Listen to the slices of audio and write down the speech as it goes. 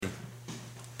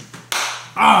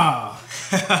All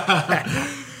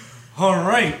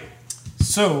right.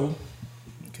 So,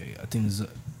 okay, I think this is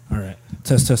all right.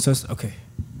 Test. Okay.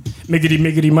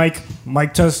 Miggity,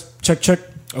 mic test. Check.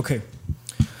 Okay.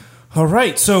 All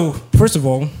right. So, first of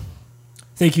all,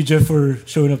 thank you, Jeff, for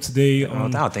showing up today. No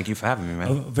doubt. Thank you for having me,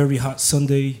 man. A very hot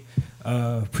Sunday.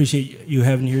 Appreciate you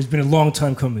having you here. It's been a long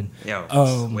time coming.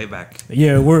 Yeah, way back.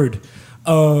 Yeah, word.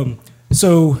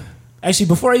 So, actually,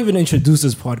 before I even introduce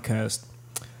this podcast,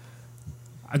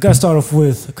 I got to start off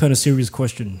with a kind of serious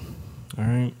question. All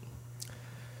right.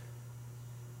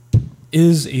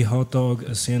 Is a hot dog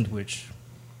a sandwich?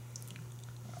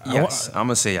 Yes, I'm going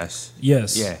to say yes.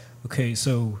 Yes. Yeah. Okay,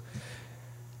 so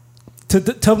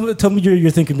tell me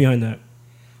your thinking behind that.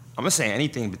 I'm going to say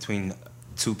anything between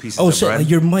two pieces of bread. Like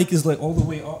your mic is like all the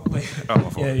way up. Like,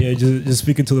 yeah, just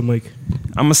speaking to the mic.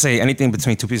 I'm going to say anything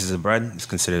between two pieces of bread is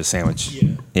considered a sandwich.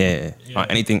 Yeah.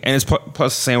 Anything. And it's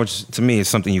plus a sandwich, to me, is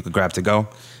something you could grab to go.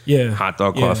 Yeah. Hot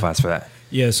dog qualifies for that.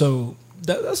 Yeah, so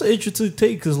that's an interesting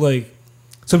take because, like,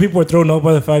 some people are thrown off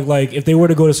by the fact, like, if they were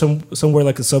to go to somewhere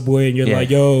like a Subway and you're like,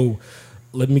 yo,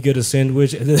 let me get a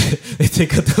sandwich, and then they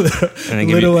take out the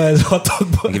little ass hot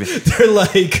dog bun.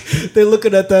 They're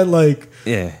looking at that like,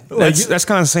 yeah, that's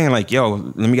kind of saying like, yo,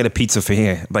 let me get a pizza for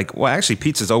here. Like, well, actually,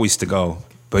 pizza's always to go,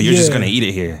 but you're just gonna eat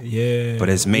it here. Yeah, but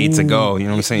it's made to go. You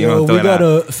know what I'm saying? Yo, we got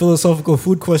a philosophical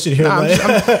food question here. Nah,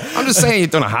 I'm just saying you're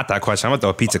throwing a hot dog question. I'm gonna throw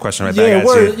a pizza question right back at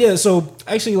you. Yeah. So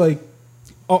actually, like,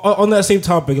 on that same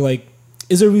topic, like,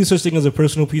 is there really such thing as a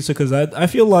personal pizza? Because I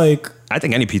feel like... I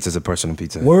think any pizza is a personal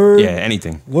pizza. Word? Yeah,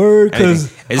 anything. Word?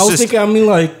 Because I was thinking, I mean,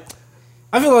 like...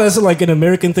 I feel like that's like an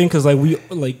American thing because, like, we,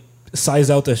 like, size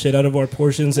out the shit out of our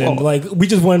portions. And, like, we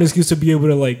just want an excuse to be able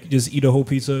to, like, just eat a whole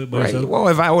pizza by ourselves. Well,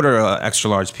 if I order an extra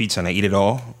large pizza and I eat it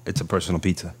all, it's a personal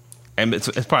pizza. And it's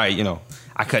probably, you know...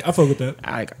 I fuck with that.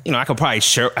 I could probably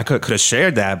share. I could have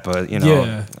shared that, but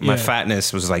my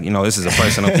fatness was like, this is a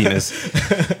personal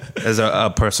pizza. There's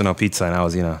a personal pizza, and I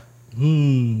was, So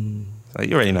you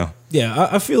already know. Yeah,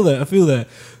 I feel that.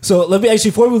 So let me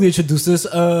actually formally introduce this.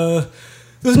 This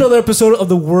is another episode of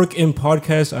the Work In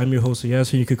Podcast. I'm your host,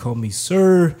 Yasser. You could call me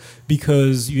Sir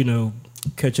because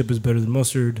ketchup is better than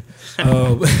mustard.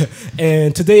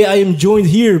 And today I am joined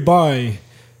here by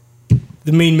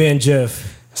the main man,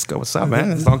 Jeff. Let's go. What's up,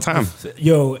 man? It's a long time.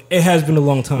 Yo, it has been a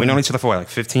long time. We've known each other for what, like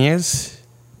 15 years?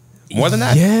 More than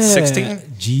that? Yeah. 16?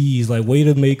 Jeez, like, way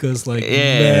to make us like...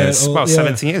 Yeah, it's about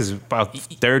 17 years. About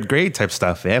third grade type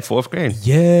stuff. Yeah, fourth grade.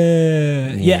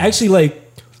 Yeah, actually, like,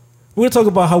 we're going to talk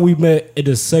about how we met in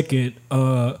a second.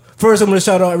 First, I'm going to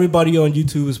shout out everybody on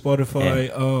YouTube and Spotify.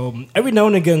 Yeah. Every now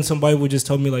and again, somebody would just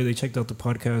tell me, like, they checked out the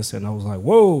podcast, and I was like,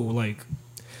 whoa, like...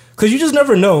 Because you just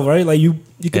never know, right? Like, you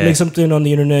can make something on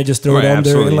the internet, just throw it on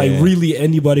there, and, like, really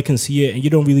anybody can see it, and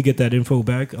you don't really get that info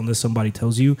back unless somebody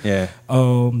tells you. Yeah.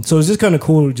 So it's just kind of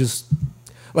cool to just...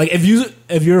 Like, if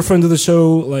you're a friend of the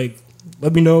show, like,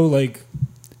 let me know. Like,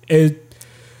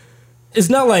 it's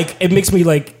not like it makes me,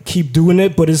 like, keep doing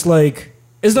it, but it's, like...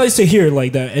 It's nice to hear,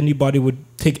 like, that anybody would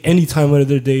take any time out of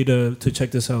their day to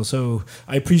check this out. So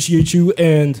I appreciate you,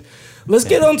 and let's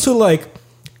get on to, like...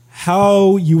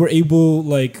 how you were able,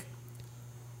 like,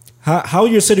 how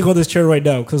you're sitting on this chair right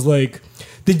now. Because, like,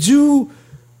 did you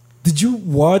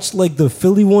watch, like, the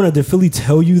Philly one, or did Philly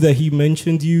tell you that he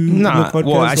mentioned you? Nah, in the podcast?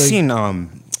 well, I seen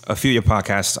a few of your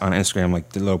podcasts on Instagram, like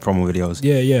the little promo videos.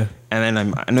 Yeah. And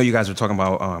then I know you guys were talking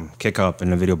about Kick Up in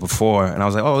the video before, and I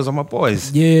was like, oh, those are my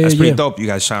boys. Yeah, that's pretty dope. You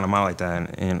guys shine them out like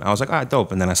that, and I was like, all right,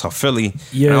 dope. And then I saw Philly,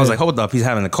 and I was like, hold up, he's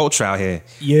having a culture out here.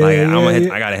 Yeah, like,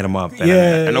 I gotta hit him up.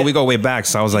 And I know we go way back,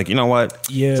 so I was like, you know what?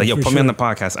 Yeah, it's like, yo, put me on the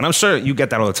podcast, and I'm sure you get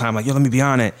that all the time. Like, yo, let me be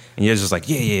on it, and you're just like,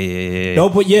 yeah. No,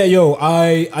 but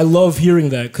I love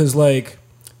hearing that because, like.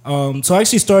 So I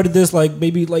actually started this like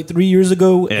maybe like 3 years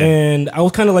ago, and I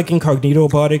was kind of like incognito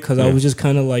about it because I was just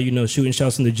kind of like shooting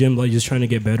shots in the gym, like just trying to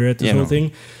get better at this whole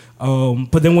thing.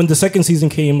 But then when the second season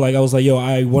came, like I was like, yo,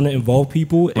 I want to involve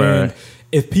people, and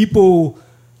if people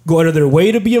go out of their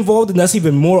way to be involved, then that's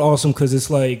even more awesome because it's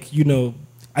like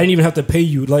I didn't even have to pay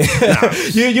you. Like,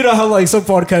 you know how like some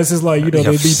podcasts is like, they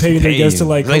be paying their guests to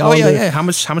like oh yeah. How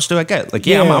much do I get? Like,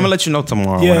 I'm gonna let you know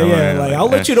tomorrow. Yeah. Like, I'll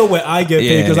let you know when I get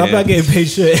paid because I'm not getting paid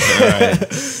shit.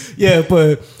 Right. Yeah,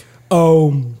 but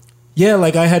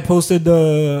like I had posted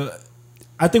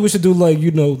I think we should do like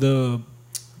the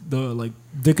like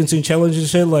Dickinson challenge and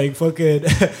shit. Like fucking,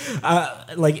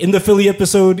 like in the Philly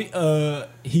episode,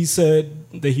 he said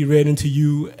that he ran into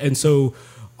you, and so.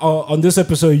 On this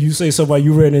episode, you say somebody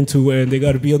you ran into and they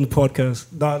got to be on the podcast.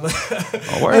 That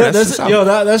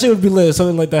shit would be lit.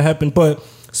 Something like that happened. But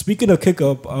speaking of Kick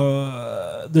Up,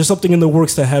 there's something in the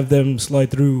works to have them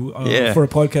slide through for a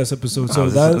podcast episode. So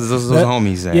those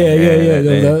homies.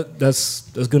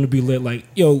 That's gonna be lit. Like,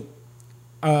 yo,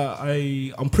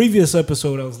 on previous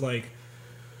episode, I was like,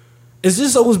 it's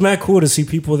just always mad cool to see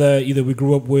people that either we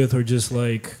grew up with or just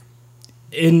like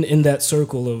in that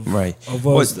circle of of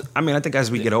us. Well, I mean, I think as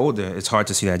we get older, it's hard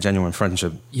to see that genuine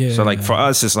friendship. Yeah. So like for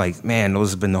us, it's like, man,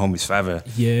 those have been the homies forever.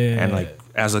 Yeah. And like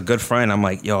as a good friend, I'm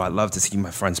like, yo, I love to see my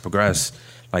friends progress.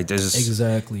 Like there's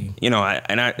exactly, you know,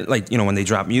 I like, you know, when they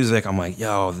drop music, I'm like,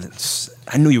 yo,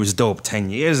 I knew you was dope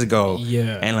 10 years ago.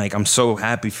 Yeah. And like I'm so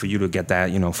happy for you to get that,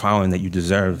 you know, following that you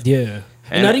deserved. Yeah.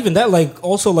 And not even that, like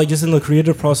also like just in the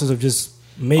creative process of just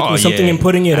making something and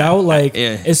putting it out, like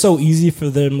it's so easy for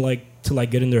them like to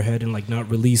like get in their head and like not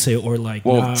release it or like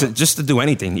just to do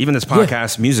anything, even this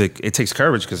podcast music, it takes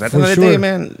courage because at the end of the day,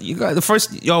 man, you got the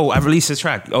first I released this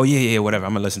track, whatever,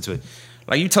 I'm gonna listen to it.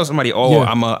 Like you tell somebody,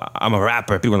 I'm a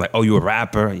rapper, people are like, oh, you a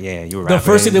rapper? Yeah, you a rapper. The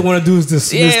first thing they want to do is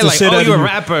dismiss the like, shit out you of a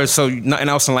rapper, so nothing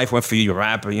else in life went for you, you're a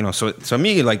rapper, you know. So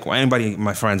me, like when anybody,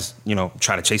 my friends, you know,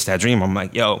 try to chase that dream, I'm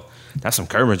like, yo, that's some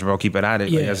courage, bro. Keep it at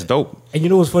it. Like, that's dope. And you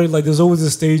know what's funny? Like, there's always a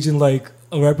stage in like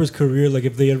a rapper's career, like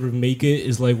if they ever make it,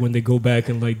 is like when they go back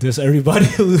and like diss everybody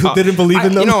who didn't believe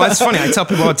in them. You know, it's funny. I tell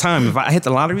people all the time, if I hit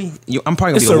the lottery, I'm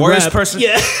probably gonna be the worst person.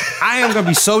 Yeah. I am gonna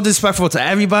be so disrespectful to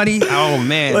everybody. Oh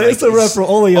man, like, it's a rap for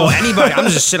all of y'all. Oh, anybody. I'm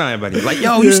just shit on everybody. Like,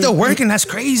 yo, you still working? That's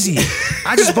crazy.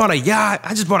 I just bought a yacht.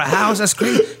 I just bought a house. That's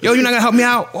crazy. Yo, you're not gonna help me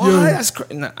out? What? That's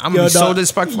crazy. Nah, I'm gonna be so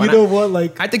disrespectful. You know what?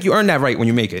 Like, I think you earned that right when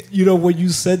you make it. You know, when you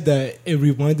said that, it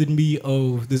reminded me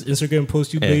of this Instagram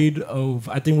post you made of,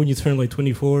 I think when you turned like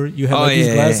 24, you had like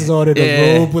these glasses on and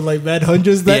a robe with like mad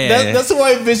hundreds. That's what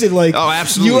I envisioned. Like, oh,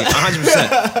 absolutely,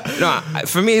 100%. No,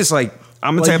 for me, it's like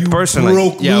I'm the type of person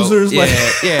broke like losers.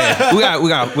 Yeah. We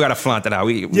gotta flaunt that out.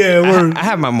 I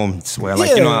have my moments where like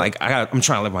you know, like I'm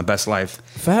trying to live my best life.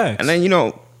 Facts. And then you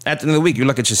know, at the end of the week, you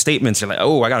look at your statements. You're like,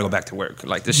 oh, I gotta go back to work.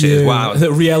 Like this shit is wild.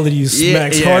 The reality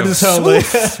smacks hard as hell. Like.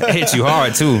 It hits you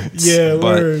hard too. Yeah,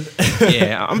 but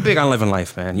I'm big on living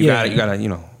life, man. You gotta, you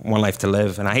know, one life to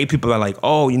live. And I hate people that are like,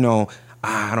 oh, you know,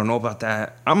 I don't know about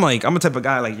that. I'm a type of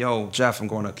guy like, yo, Jeff, I'm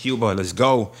going to Cuba. Let's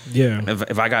go. Yeah.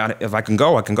 If I can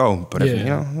go, I can go. But if, you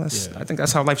know, I think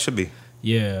that's how life should be.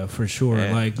 Yeah, for sure.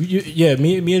 Yeah. Like,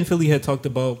 me and Philly had talked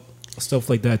about stuff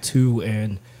like that too,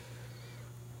 and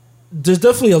there's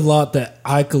definitely a lot that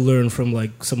I could learn from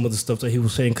like some of the stuff that he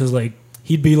was saying, because like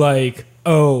he'd be like,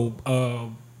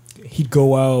 he'd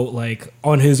go out like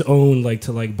on his own, like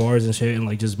to like bars and shit, and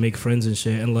like just make friends and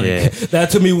shit, and like that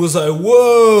to me was like,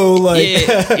 whoa, like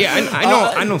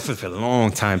I know Philly for a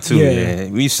long time too. Yeah,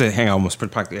 we used to hang out almost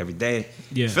practically every day.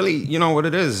 Yeah, Philly, you know what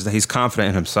it is? He's confident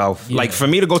in himself. Yeah. Like for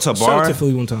me to go to a bar, shout out to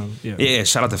Philly one time. Yeah,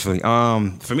 shout out to Philly.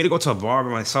 For me to go to a bar by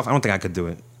myself, I don't think I could do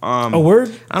it. A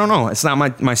word? I don't know. It's not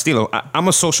my stilo. I'm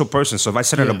a social person, so if I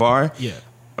sit at a bar,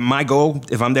 my goal,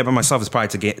 if I'm there by myself, is probably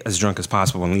to get as drunk as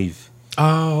possible and leave.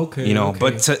 Oh, okay. You know,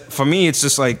 but for me, it's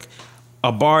just like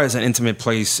a bar is an intimate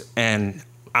place, and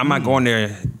I'm not going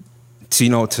there to, you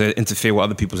know, to interfere with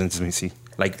other people's intimacy.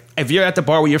 Like, if you're at the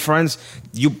bar with your friends,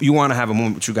 you want to have a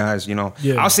moment with you guys, you know.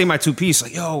 Yeah. I'll say my two piece,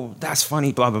 like, yo, that's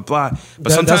funny, blah, blah, blah.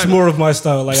 But sometimes that's more of my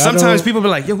style. Like, sometimes people be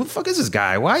like, yo, who the fuck is this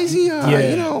guy? Why is he,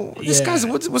 you know, this guy's,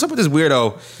 what's up with this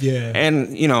weirdo? Yeah.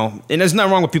 And, you know, and there's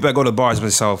nothing wrong with people that go to bars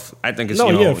myself. I think it's,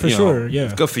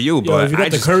 it's good for you. But if you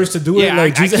got the courage to do it,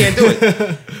 like, I can't do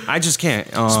it. I just can't.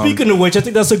 Speaking of which, I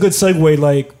think that's a good segue,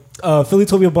 like, Philly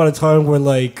told me about a time where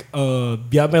like y'all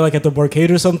met like at the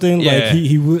barcade or something. Like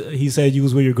he said you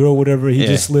was with your girl, whatever. He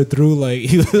just slid through. Like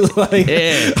he was like,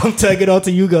 I'm tagging out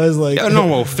to you guys. Like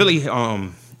well, Philly.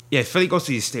 Philly goes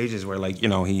to these stages where like, you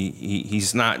know,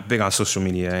 he's not big on social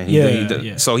media.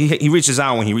 And so he reaches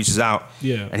out when he reaches out.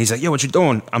 Yeah. And he's like, yo, what you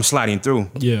doing? I'm sliding through.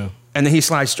 Yeah. And then he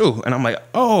slides through, and I'm like,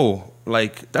 oh,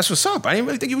 like that's what's up. I didn't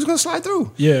really think he was gonna slide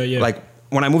through. Yeah. Yeah. Like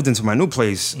when I moved into my new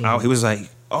place, he was like,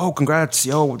 oh, congrats,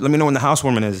 yo, let me know when the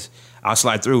housewarming is. I'll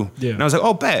slide through. Yeah. And I was like,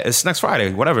 oh, bet, it's next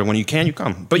Friday, whatever. When you can, you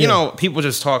come. But, you know, people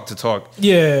just talk to talk.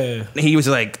 Yeah. And he was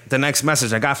like, the next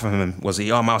message I got from him was,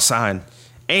 yo, I'm outside.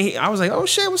 And I was like, oh,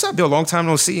 shit, what's up, yo? Long time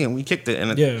no see. And we kicked it.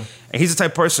 And he's the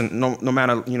type of person, no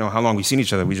matter, you know, how long we've seen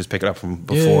each other, we just pick it up from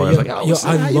before. I was like,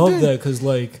 I love that, because,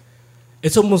 like,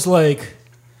 it's almost like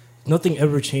nothing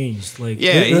ever changed. Like,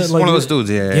 he's like, one of those dudes.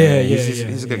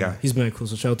 He's a good guy. He's very cool.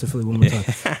 So shout out to Philly one more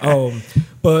time.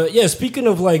 But yeah, speaking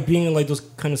of like being in like those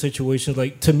kind of situations,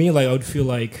 like to me, like I would feel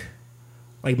like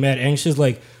mad anxious.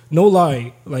 Like no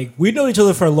lie, like we know each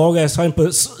other for a long ass time,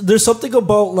 but there's something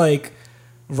about like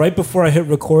right before I hit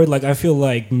record, like I feel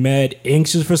like mad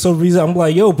anxious for some reason. I'm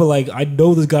like, yo, but like I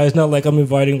know this guy. It's not like I'm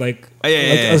inviting like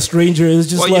a stranger. It's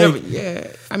just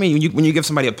I mean, when you give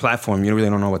somebody a platform, you really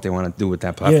don't know what they want to do with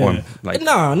that platform. Yeah.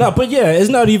 Like, but yeah, it's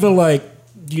not even like,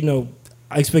 you know,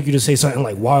 I expect you to say something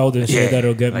like wild and shit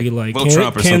that'll get me like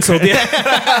canceled. Yeah,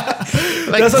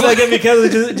 that's what get me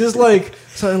canceled. Just like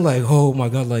something like, oh my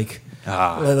god, like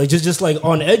just like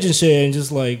on edge and shit, and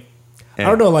just like. Yeah. I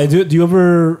don't know. Like, do you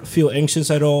ever feel anxious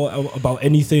at all about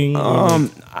anything?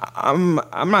 I'm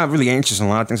not really anxious on a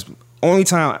lot of things. Only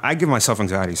time I give myself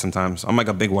anxiety sometimes. I'm like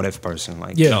a big what if person.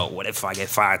 Like, what if I get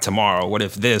fired tomorrow? What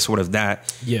if this? What if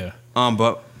that? Yeah.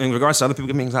 But in regards to other people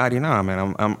giving me anxiety, nah,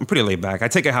 man. I'm pretty laid back. I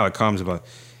take it how it comes, but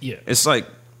it's like.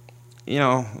 You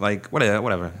know, like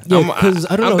whatever. Yeah,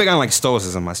 I'm big on like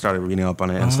stoicism. I started reading up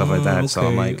on it and stuff like that. So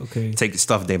I'm like, take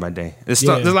stuff day by day. There's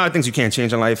a lot of things you can't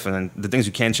change in life, and the things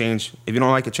you can change, if you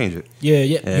don't like it, change it. Yeah.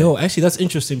 Yo, actually, that's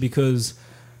interesting because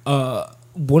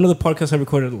one of the podcasts I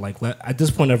recorded, like at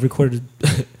this point, I've recorded.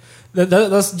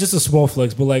 That's just a small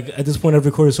flex, but like at this point, I've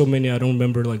recorded so many I don't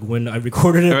remember like when I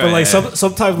recorded it. Right, but like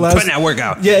sometime last putting that work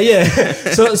out. Yeah.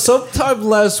 So sometime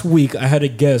last week, I had a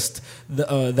guest.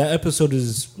 That episode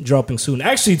is dropping soon.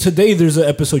 Actually, today there's an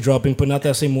episode dropping, but not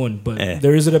that same one. But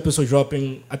there is an episode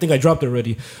dropping. I think I dropped it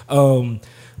already.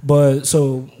 But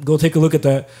so go take a look at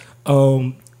that.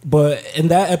 But in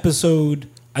that episode,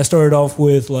 I started off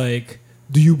with like,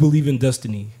 "Do you believe in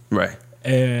destiny?" Right.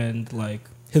 And like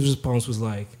his response was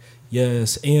like,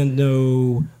 "Yes and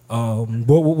no."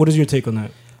 What is your take on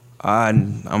that?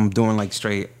 I'm doing like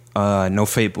straight no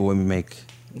fate, but what we make.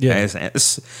 Yeah,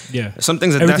 some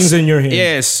things that everything's in your hands.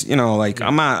 Yes, you know, like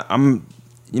I'm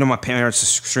you know, my parents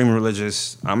are extremely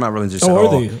religious. I'm not religious at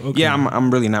all. Are they? Okay. Yeah,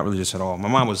 I'm really not religious at all. My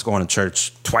mom was going to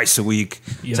church twice a week.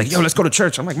 It's like, yo, let's go to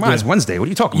church. I'm like, Mom, it's Wednesday. What are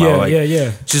you talking about? Like,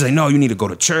 she's like, no, you need to go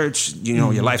to church. You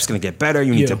know, your life's gonna get better.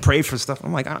 You need to pray for stuff.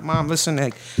 I'm like, Mom, listen,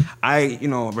 like, I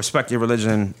respect your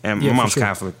religion, and my mom's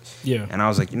Catholic. Yeah, and I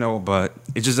was like, but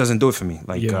it just doesn't do it for me.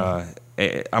 Like,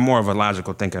 I'm more of a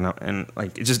logical thinker, and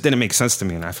like it just didn't make sense to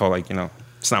me, and I felt like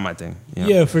it's not my thing.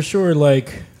 Yeah, for sure.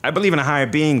 Like I believe in a higher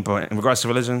being, but in regards to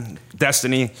religion,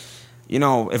 destiny,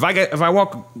 if I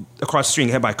walk across the street and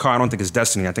get hit by a car, I don't think it's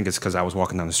destiny. I think it's because I was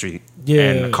walking down the street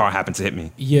and a car happened to hit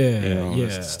me.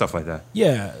 Stuff like that.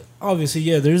 Yeah,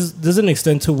 obviously, there's an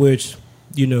extent to which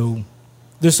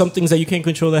there's some things that you can't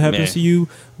control that happens to you,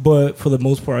 but for the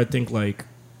most part, I think like.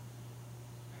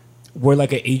 We're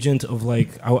like an agent of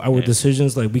like our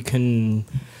decisions. Like we can,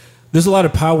 there's a lot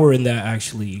of power in that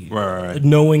actually. Right.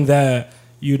 Knowing that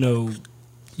you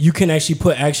can actually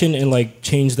put action and like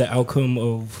change the outcome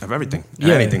of everything.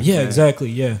 Anything. Yeah,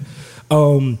 exactly. Yeah.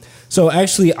 So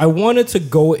actually, I wanted to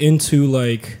go into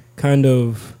like kind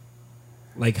of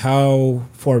like how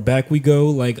far back we go.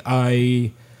 Like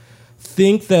I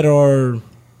think that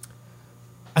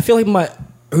I feel like my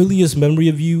earliest memory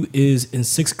of you is in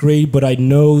 6th grade, but I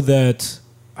know that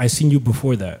I seen you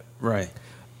before that. Right.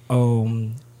 I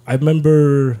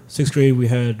remember 6th grade we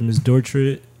had Miss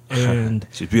Dortrit, and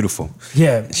she's beautiful.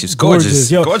 Yeah, she's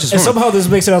gorgeous. Yo, gorgeous. And somehow this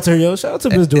makes it out to her. Yo, shout out to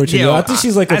Miss Dortrit. Yo, I think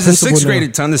she's like as a 6th grader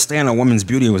to understand a woman's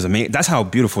beauty was amazing. That's how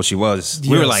beautiful she was. Yes.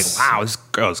 We were like, wow, this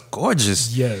girl's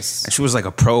gorgeous. Yes. And she was like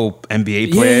a pro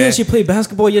NBA player. Yeah, she played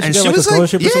basketball. Yeah, she got like a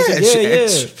scholarship or something. Yeah.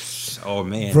 Oh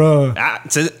man, bro!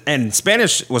 And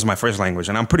Spanish was my first language,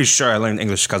 and I'm pretty sure I learned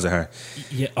English because of her.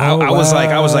 Yeah, I was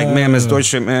like, man, Miss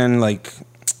Deutschland, man, like,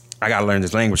 I gotta learn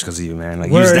this language because of you, man.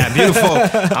 Like, you're that beautiful.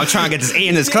 I'm trying to get this A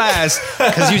in this class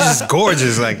because you're just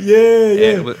gorgeous. Like,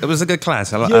 it was a good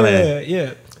class.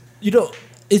 Yeah.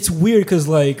 It's weird because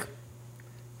like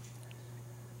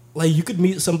you could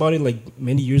meet somebody like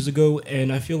many years ago,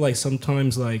 and I feel like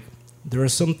sometimes like there are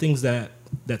some things that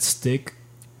stick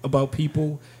about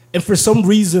people. And for some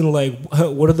reason, like,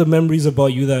 one of the memories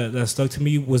about you that stuck to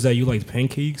me was that you liked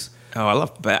pancakes. Oh, I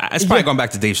love. It's probably going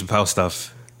back to Dave Chappelle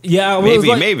stuff. Yeah,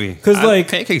 maybe. Because like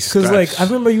pancakes. Because like I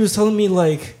remember you was telling me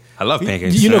like I love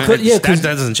pancakes. That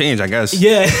doesn't change, I guess.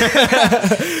 Yeah,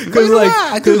 because like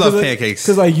I do love pancakes.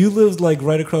 Because like you lived like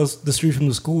right across the street from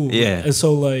the school. Yeah, and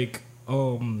so like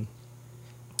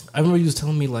I remember you was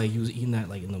telling me like you was eating that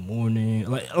like in the morning,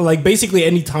 like basically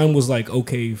any time was like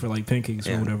okay for like pancakes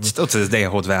or whatever. Still to this day it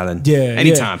holds valid. Yeah,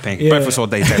 anytime pancakes, breakfast all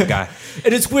day type of guy.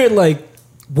 And it's weird. Like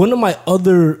one of my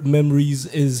other memories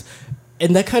is,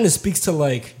 and that kind of speaks to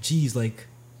like, geez, like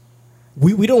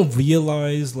we don't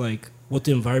realize like what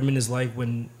the environment is like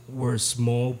when we're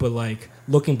small, but like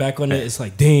looking back on it, it's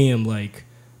like damn, like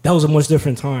that was a much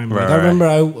different time. Like I remember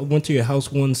I went to your house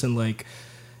once and like.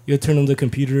 You would turn on the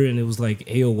computer and it was like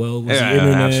AOL was the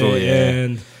internet, absolutely,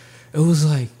 and it was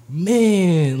like,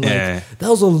 man, like that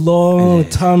was a long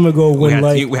time ago when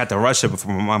we had to rush it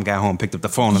before my mom got home, picked up the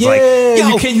phone. It's like, yo,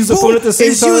 you can't use the phone at the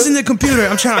same time. Using the computer.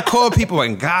 I'm trying to call people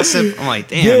and gossip. I'm like,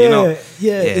 damn,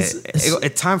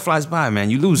 time flies by, man.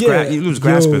 You lose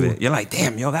grasp of it. You're like,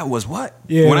 damn, yo, that was what?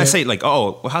 Yeah. When I say like,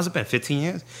 oh, well, how's it been? 15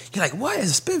 years? You're like, what?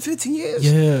 It's been 15 years?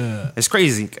 Yeah, it's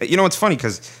crazy. You know, it's funny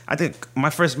because I think my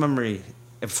first memory,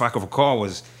 if I could recall,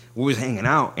 was we was hanging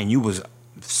out and you was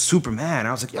super mad.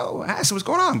 I was like, yo, I asked him, what's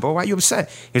going on, bro? Why you upset?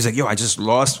 He was like, yo, I just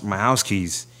lost my house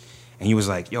keys. And he was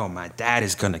like, yo, my dad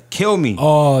is gonna kill me.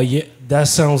 Oh, yeah, that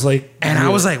sounds like... And I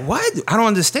was like, what? I don't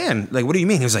understand. Like, what do you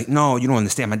mean? He was like, no, you don't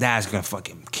understand. My dad's gonna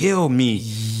fucking kill me.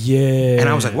 Yeah. And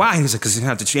I was like, why? He was like, because he's gonna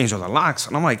have to change all the locks.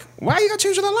 And I'm like, why are you gonna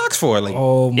change all the locks for? Like,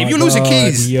 if you lose the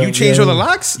keys, you change all the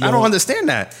locks? I don't understand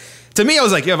that. To me, I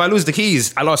was like, yo, if I lose the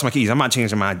keys, I lost my keys. I'm not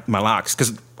changing my locks.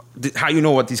 Because how you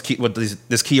know what this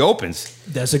key opens?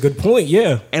 That's a good point,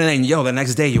 yeah. And then, yo, the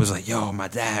next day he was like, yo, my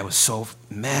dad was so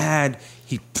mad.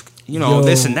 He,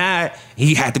 this and that.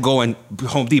 He had to go in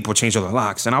Home Depot, change all the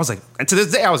locks. And I was like, and to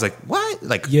this day, I was like, what?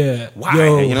 Like, why?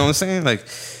 Yo, you know what I'm saying? Like,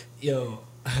 yo,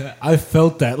 I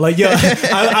felt that. Like, yo,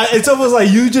 it's almost like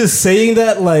you just saying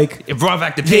that, like, it brought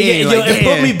back the pain. It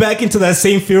put me back into that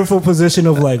same fearful position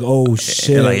of like, oh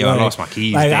shit, like, yo, I lost my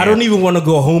keys. Like, I don't even want to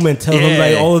go home and tell him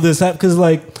like all of this happened, because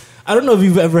like, I don't know if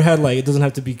you've ever had like, it doesn't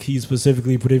have to be keys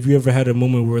specifically, but if you ever had a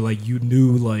moment where like you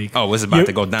knew like, oh, it's about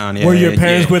to go down, where your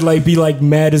parents would like be like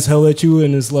mad as hell at you,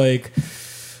 and it's like,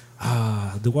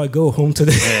 do I go home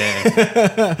today?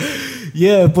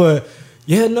 But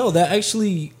no, that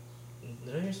actually.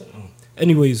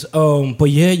 Anyways, but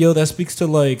yeah, yo, that speaks to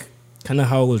like kind of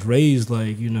how I was raised,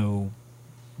 like, you know,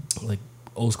 like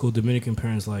old school Dominican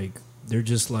parents, like they're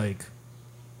just like,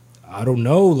 I don't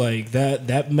know, like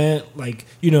that meant like,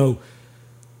 you know,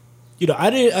 I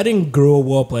didn't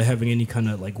grow up like having any kind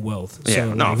of like wealth. Yeah,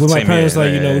 so, no, like, with my parents,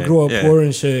 like, you know, we grew up poor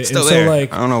and shit. Still and there. So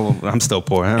like, I don't know, I'm still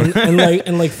poor. Huh?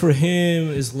 and like for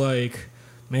him, it's like,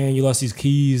 man, you lost these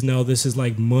keys. Now this is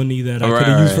like money that I could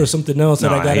have used for something else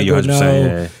that I gotta go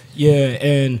now. Yeah,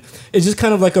 and it's just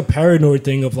kind of like a paranoid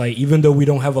thing of like, even though we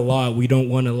don't have a lot, we don't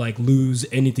want to like lose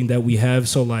anything that we have.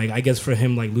 So like, I guess for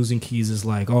him, like losing keys is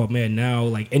like, oh man, now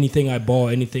like anything I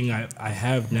bought, anything I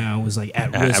have now is like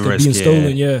at risk of being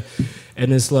stolen. Yeah,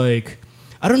 and it's like,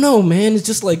 I don't know, man. It's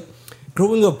just like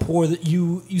growing up poor, that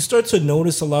you start to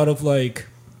notice a lot of like,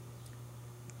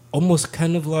 almost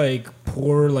kind of like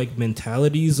poor like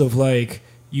mentalities of like,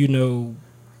 you know,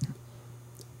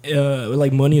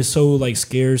 like money is so like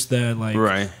scarce that like,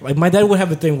 like my dad would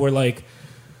have a thing where like,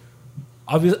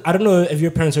 obviously, I don't know if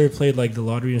your parents ever played like the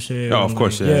lottery and shit. Oh, of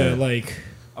course, yeah. Like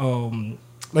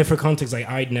for context, like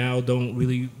I now don't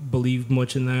really believe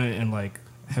much in that, and like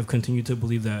have continued to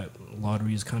believe that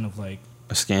lottery is kind of like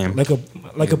a scam,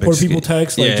 like a poor people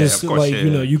tax, like just like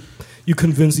you know you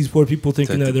convince these poor people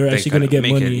thinking that they're actually going to get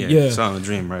money. It's not a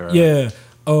dream, right? Yeah.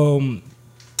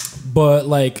 But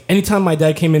like anytime my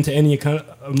dad came into any kind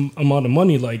of amount of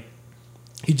money, like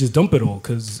he just dump it all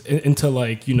because into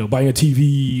like, you know, buying a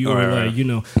TV or like, you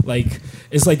know, like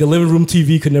it's like the living room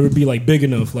TV could never be like big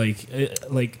enough. Like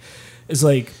it's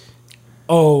like,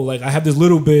 oh, like I have this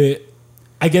little bit.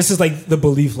 I guess it's like the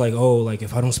belief, like, oh, like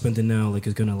if I don't spend it now, like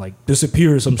it's gonna like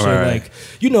disappear or some shit. Like,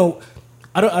 you know,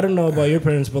 I don't know about your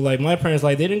parents, but like my parents,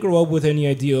 like they didn't grow up with any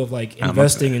idea of like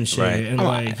investing and shit, and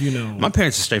like, you know, my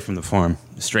parents are straight from the farm,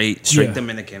 straight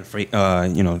Dominican,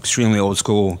 you know, extremely old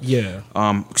school,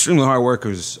 extremely hard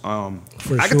workers. I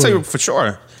can tell you for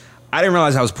sure, I didn't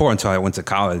realize I was poor until I went to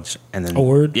college, and then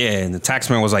and the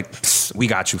taxman was like, "We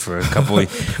got you for a couple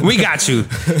of we got you."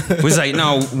 It was like,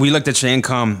 "No, we looked at your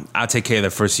income. I'll take care of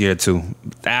the first year or two.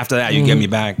 After that, you get me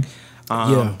back."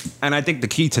 And I think the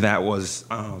key to that was.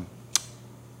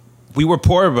 We were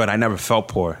poor, but I never felt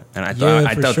poor, and I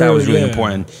thought that was really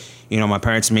important. You know, my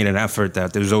parents made an effort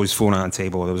that there was always food on the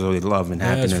table, there was always love and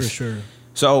happiness. That's for sure.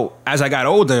 So as I got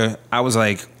older, I was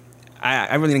like,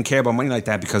 I really didn't care about money like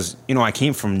that because, you know, I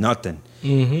came from nothing,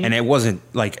 and it wasn't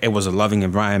like it was a loving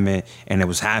environment and it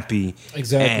was happy.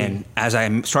 Exactly. And as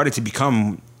I started to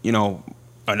become, you know,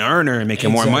 an earner and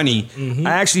making more money,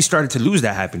 I actually started to lose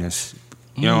that happiness.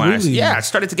 You know, really? I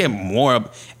started to get more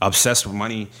obsessed with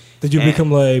money. Did you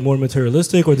become like more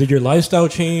materialistic, or did your lifestyle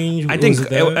change? I think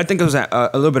it was a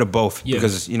little bit of both. Yeah.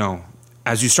 Because, you know,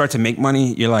 as you start to make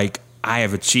money, you're like, I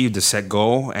have achieved a set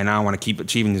goal, and I want to keep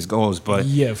achieving these goals. But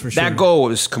for sure, that goal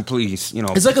is completely, you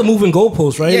know, it's like a moving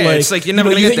goalpost, right? Yeah, like, it's like you're never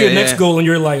gonna get there. You hit your next goal, and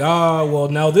you're like, well,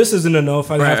 now this isn't enough.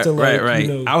 I have to like, right.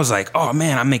 You know. I was like, oh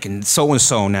man, I'm making so and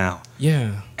so now.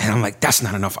 Yeah. And I'm like, that's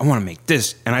not enough. I want to make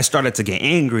this. And I started to get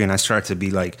angry, and I started to be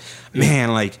like,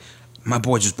 man, like, my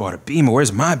boy just bought a Beamer.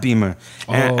 Where's my Beamer?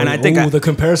 And I think the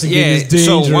comparison game is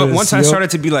dangerous. So once I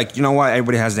started to be like, you know what,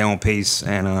 everybody has their own pace,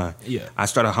 and I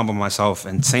started humbling myself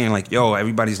and saying like, yo,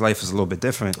 everybody's life is a little bit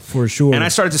different. For sure. And I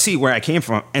started to see where I came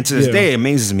from, and to this day, it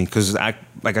amazes me because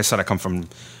like I said, I come from,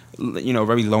 you know,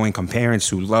 very low income parents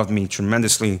who loved me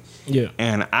tremendously. Yeah.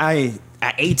 And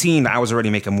at 18, I was already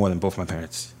making more than both my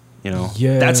parents. You know,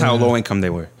 that's how low income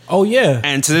they were. Oh yeah.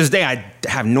 And to this day, I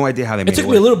have no idea how they made it. It took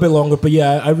me a little bit longer, but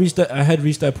yeah, I had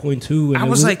reached that point too. And it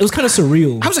was kind of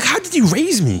surreal. I was like, how did you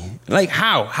raise me? Like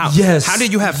how? Yes. How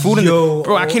did you have food in the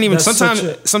bro? I can't even.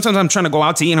 Sometimes I'm trying to go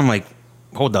out to eat, and I'm like,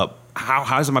 hold up.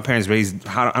 How is my parents raised?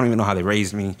 I don't even know how they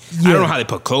raised me. Yeah. I don't know how they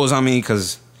put clothes on me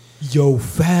because. Fast. You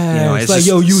know, it's like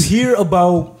you hear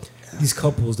about these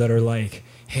couples that are like,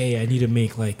 hey, I need to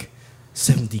make like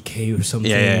 $70K or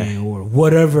something or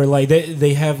whatever. Like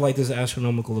they have like this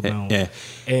astronomical amount,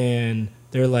 and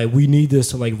they're like, we need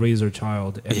this to like raise our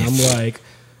child. And I'm like,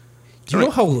 do you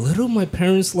know how little my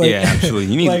parents like? Yeah, absolutely.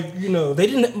 You need like, you know, they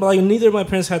didn't like, neither of my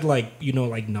parents had like, you know,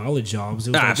 like knowledge jobs.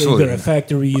 It was like either at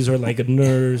factories or like a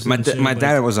nurse. My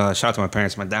dad was shout out to my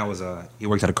parents. My dad was he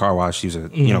worked at a car wash. He was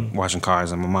you know, washing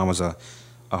cars, and my mom was a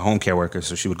home care worker,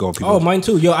 so she would go with people. Oh, mine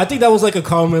too. Yo, I think that was like a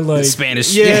common like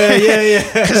Spanish. Yeah.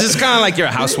 Because it's kind of like you're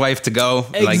a housewife to go.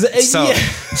 Like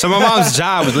so my mom's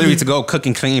job was literally to go cook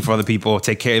and clean for other people,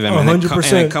 take care of them, and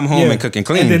then come home and cook and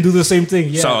clean, and then do the same thing.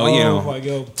 Yeah. So you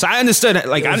know, so I understood it.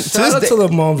 Like shout out to the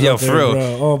moms. Yo, for real,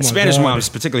 bro. Spanish moms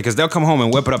particularly, because they'll come home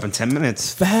and whip it up in 10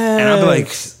 minutes. Facts. And I'll be like,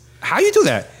 how you do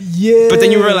that? Yeah. But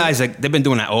then you realize like they've been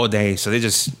doing that all day, so they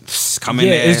just come in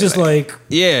there. It's just like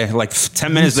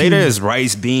 10 minutes later is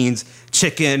rice, beans,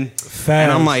 chicken. Facts.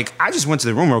 And I'm like, I just went to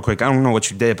the room real quick. I don't know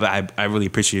what you did, but I really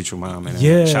appreciate your mom.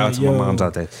 And shout out to my moms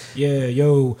out there.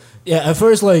 Yeah, at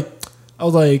first like I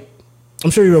was like, I'm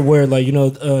sure you're aware, like, you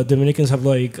know, Dominicans have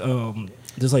like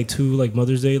there's like two like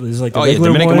Mother's Day. There's like the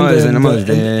Dominican Mothers and the Mother's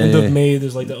Day. End of May,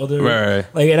 there's like the other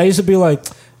right. Like, and I used to be like,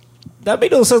 that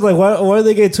made no sense. Like, why do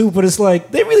they get two? But it's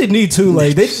like they really need two.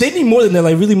 Like, they need more than that.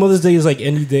 Like, really, Mother's Day is like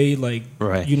any day. Like,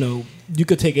 you know, you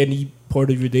could take any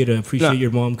part of your day to appreciate your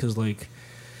mom, because like,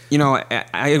 you know,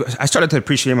 I started to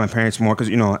appreciate my parents more because,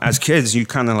 you know, as kids, you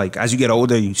kind of like, as you get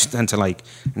older, you tend to like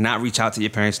not reach out to your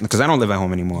parents, because I don't live at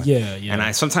home anymore. Yeah.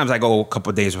 And sometimes I go a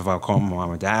couple of days without calling my mom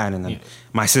or dad, and then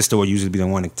my sister will usually be the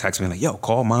one to text me like, yo,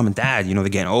 call mom and dad. You know, they're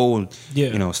getting old.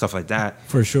 You know, stuff like that.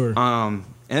 For sure.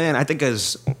 And then I think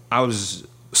as I was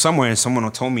somewhere and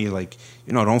someone told me, like,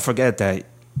 you know, don't forget that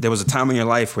there was a time in your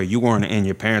life where you weren't in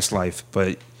your parents' life,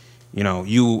 but, you know,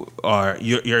 you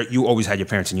always had your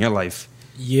parents in your life.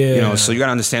 Yeah. You know, so you got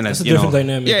to understand that, that's a different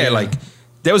dynamic. Yeah, like,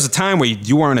 there was a time where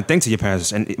you weren't a thing to your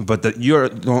parents, but your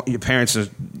parents are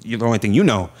the only thing you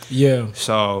know. Yeah.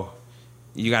 So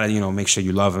you got to, you know, make sure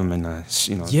you love them and,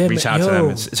 you know, reach out to them.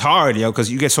 It's hard, because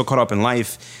you get so caught up in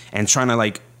life and trying to,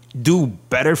 like, do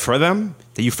better for them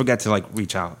that you forget to like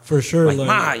reach out. For sure. Like,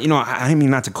 Ma, you know, I didn't mean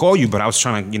not to call you, but I was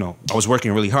trying to, you know, I was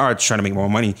working really hard trying to make more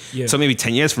money. Yeah. So maybe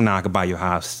 10 years from now I could buy your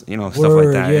house, you know, stuff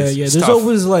like that. There's tough.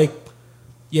 Always like,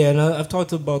 and I've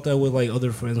talked about that with like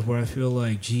other friends where I feel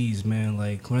like, geez, man,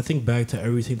 like when I think back to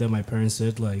everything that my parents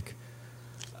did, like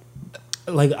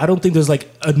I don't think there's like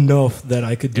enough that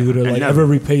I could do to like ever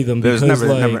repay them, because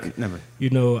never. You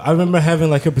know, I remember having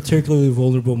like a particularly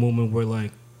vulnerable moment where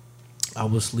like I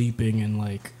was sleeping and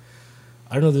like,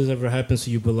 I don't know if this ever happens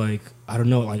to you, but like, I don't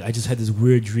know, like I just had this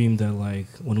weird dream that like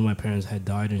one of my parents had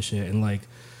died and shit, and like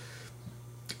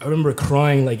I remember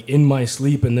crying like in my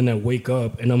sleep, and then I wake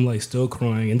up and I'm like still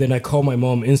crying, and then I call my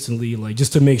mom instantly, like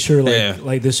just to make sure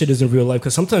like this shit isn't real life,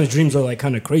 because sometimes dreams are like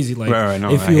kind of crazy, like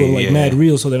they feel like mad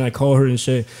real. So then I call her and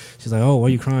shit. She's like, oh, why are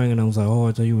you crying? And I was like, oh,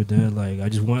 I thought you were dead. Like I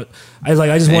just want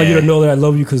you to know that I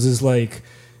love you, because it's like,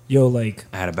 yo, like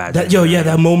I had a bad dream.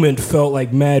 That moment felt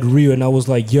like mad real, and I was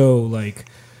like, yo, like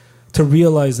to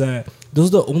realize that those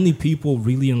are the only people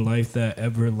really in life that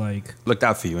ever like looked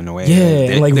out for you in a way.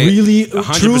 Yeah, and like really,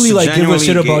 truly like give a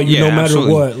shit about you, no matter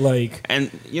absolutely. What. Like, and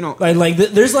you know, like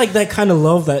there's like that kind of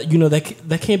love that, you know,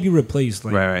 that can't be replaced.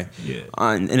 Like, right. Yeah.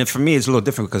 And for me, it's a little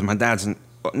different because my dad's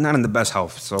not in the best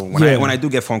health. So when I do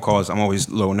get phone calls, I'm always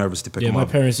a little nervous to pick them up. Yeah,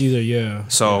 my parents either. Yeah.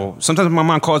 So sometimes my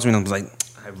mom calls me and I'm like,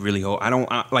 I really hope I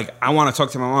want to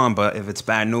talk to my mom, but if it's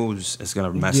bad news, it's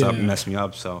gonna mess me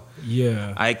up. So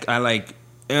I like.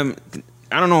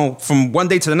 I don't know. From one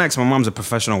day to the next, my mom's a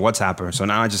professional WhatsApper, so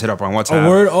now I just hit up on WhatsApp. Oh,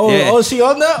 word! Oh, she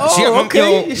on that? Oh,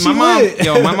 okay.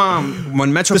 My mom,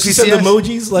 when Metro PCS, send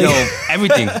emojis, like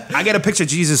everything. I get a picture of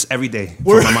Jesus every day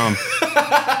from my mom.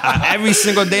 Every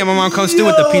single day, my mom comes through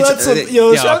with the picture.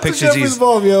 A picture of Jesus.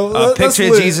 A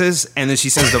picture of Jesus, and then she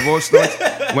sends divorce notes.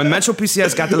 When Metro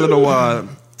PCS got the little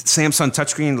Samsung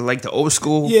touchscreen, like the old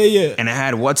school. Yeah, yeah. And it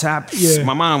had WhatsApp. Yeah.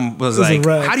 My mom was like,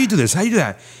 how do you do this? How do you do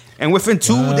that? And within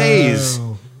 2 days,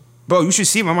 bro, you should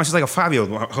see my mom. She's like a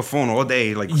 5-year-old. Her phone all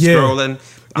day, like scrolling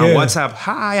on WhatsApp.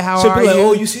 Hi, how are you? Like,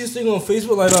 oh, you see this thing on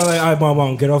Facebook? Like, all right,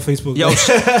 mom, get off Facebook. Yo,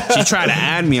 she tried to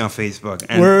add me on Facebook.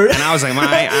 And I was like,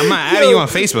 I'm not adding you on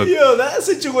Facebook. Yo, that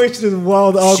situation is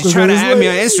wild. She tried to add me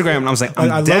on Instagram. And I was like,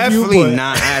 I'm definitely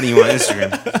not adding you on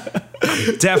Instagram.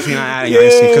 I'm definitely not adding your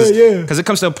Instagram. Because it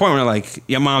comes to a point where, like,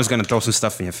 your mom's going to throw some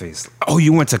stuff in your face. Oh,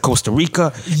 you went to Costa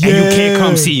Rica and you can't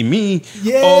come see me.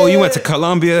 Yeah. Oh, you went to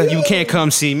Colombia. You can't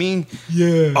come see me.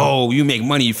 Yeah. Oh, you make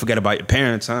money. You forget about your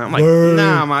parents. Huh? I'm like,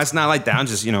 nah, ma, it's not like that. I'm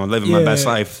just, living my best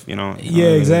life, Yeah,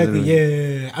 exactly.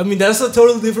 Yeah. I mean, that's a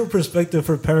totally different perspective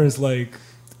for parents, like,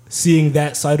 seeing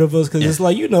that side of us. Because it's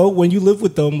like, when you live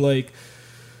with them, like,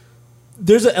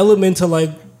 there's an element to, like,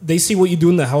 they see what you do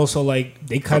in the house, so like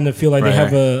they kind of feel like they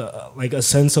have a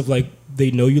sense of like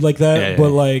they know you like that. But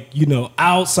like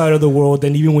outside of the world,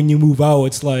 then even when you move out,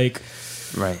 it's like,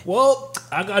 well,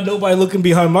 I got nobody looking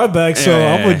behind my back, so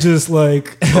I would just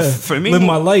like for me, live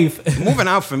my life. Moving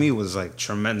out for me was like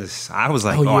tremendous. I was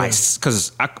like,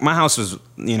 because my house was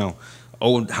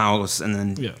old house, and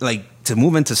then like to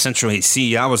move into Central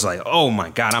AC, I was like, oh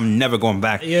my God, I'm never going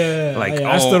back.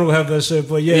 I still don't have that shit,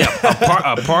 but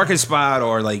a parking spot,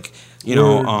 or like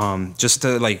just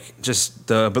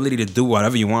the ability to do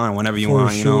whatever you want whenever you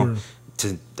want. You want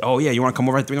to come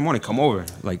over at 3 a.m, come over,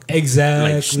 like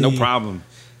exactly, like, no problem.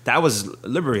 That was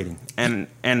liberating, and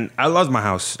I loved my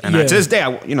house, and to this day,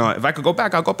 if I could go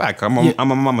back, I'll go back. I'm a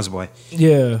mama's boy.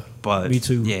 Yeah, but me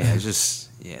too. Yeah, it's just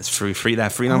it's free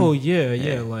that freedom. Oh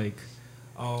yeah. Like,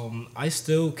 I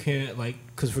still can't, like,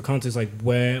 because for context, like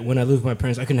when I lived with my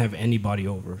parents, I couldn't have anybody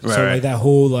over. So like that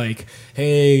whole like,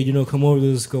 hey, come over,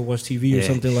 let's go watch TV or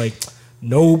something. Like,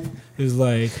 nope. It's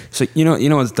like, so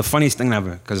it's the funniest thing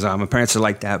ever, because my parents are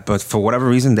like that, but for whatever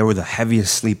reason, they were the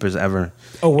heaviest sleepers ever.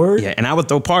 Oh, word? Yeah, and I would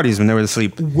throw parties when they were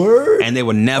asleep. Word? And they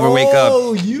would never wake up.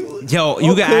 Oh, you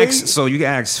can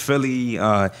ask Philly,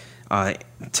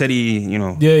 Teddy,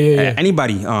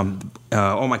 anybody.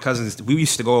 All my cousins, we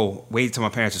used to go wait till my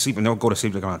parents were asleep, and they'll go to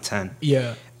sleep like around 10.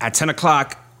 Yeah. At 10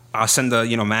 o'clock, I'll send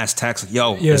a mass text, like,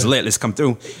 yo, it's lit, let's come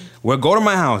through. We'll go to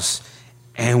my house,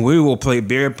 and we will play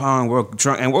beer pong. We're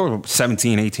drunk, and we're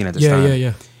 17, 18 at this time.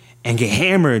 Yeah. And get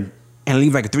hammered and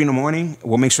leave like at 3 a.m.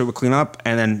 We'll make sure we clean up,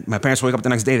 and then my parents wake up the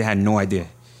next day. They had no idea.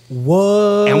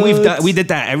 What? And we did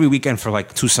that every weekend for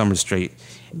like 2 summers straight.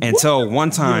 Until one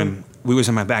time we was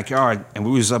in my backyard, and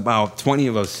we was about 20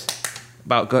 of us,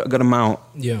 about good amount.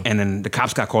 Yeah. And then the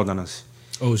cops got called on us.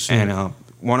 Oh shit. And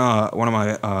one of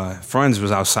my friends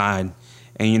was outside,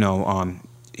 and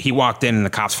he walked in, and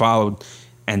the cops followed,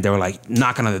 and they were like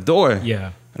knocking on the door.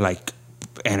 Yeah. Like,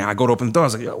 and I go to open the door. I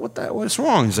was like, yo, what's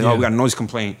wrong? He's like, oh, we got a noise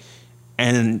complaint.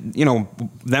 And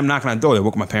them knocking on the door, they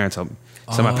woke my parents up.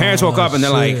 So my parents woke up, and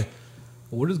they're like,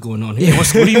 what is going on here? Yeah,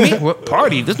 what do you mean? What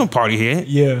party? There's no party here.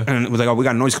 Yeah. And it was like, oh, we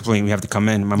got a noise complaint. We have to come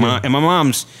in. My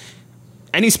mom's.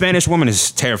 Any Spanish woman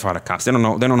is terrified of cops. They don't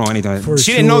know anything.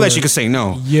 She didn't know that she could say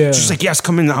no. Yeah. She's like, yes,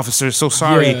 come in, officer. So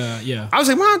sorry. Yeah. I was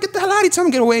like, Mom, get the hell out of here. Tell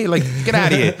them to get away. Like, get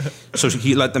out of here. So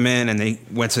he let them in, and they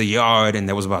went to the yard, and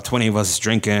there was about 20 of us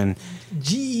drinking.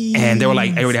 Jeez. And they were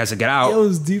like, everybody has to get out. That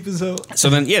was deep as hell. So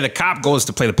then, the cop goes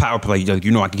to play the power play. I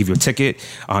can give you a ticket.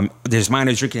 There's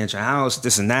minors drinking at your house,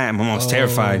 this and that. And my mom's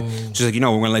terrified. She's like, we're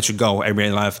going to let you go.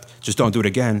 Everybody left. Just don't do it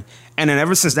again. And then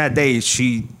ever since that day,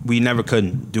 we never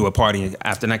could do a party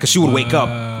after that, because she would wake up.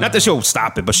 Not that she'll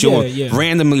stop it, but she'll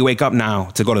randomly wake up now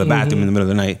to go to the bathroom in the middle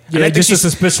of the night. Yeah, and I think just a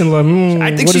suspicion like,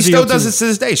 I think she still does it to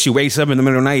this day. She wakes up in the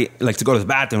middle of the night, like, to go to the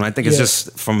bathroom. I think it's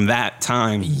just from that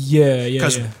time. Yeah.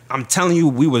 Because I'm telling you,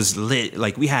 we was lit.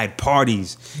 Like, we had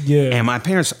parties. Yeah. And my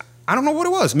parents, I don't know what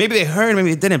it was. Maybe they heard,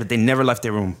 maybe they didn't, but they never left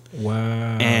their room.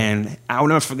 Wow. And I'll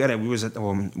never forget it. We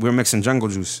were mixing jungle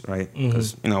juice, right?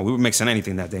 Because we were mixing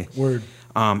anything that day. Word.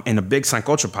 In a big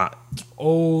sancocho pot.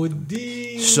 Oh,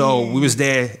 D. So we was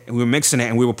there, and we were mixing it,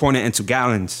 and we were pouring it into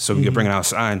gallons so we could bring it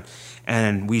outside.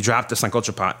 And we dropped the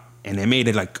sancocho pot, and they made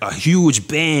it like a huge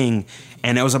bang.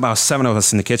 And there was about 7 of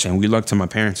us in the kitchen. We looked to my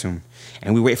parents' room,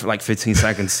 and we wait for like 15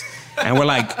 seconds, and we're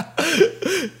like,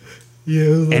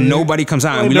 and nobody comes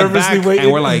out. And we look back,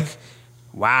 and we're like,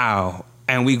 wow.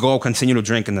 And we go continue to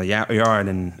drink in the yard,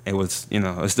 and it was,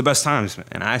 it's the best times.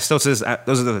 And I still say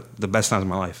those are the best times of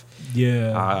my life.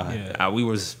 Yeah. We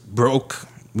was broke.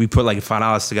 We put like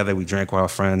 $5 together. We drank with our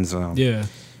friends. And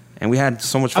we had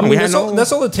so much fun. I mean, that's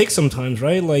all it takes sometimes,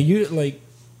 right?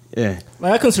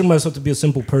 I consider myself to be a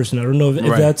simple person. I don't know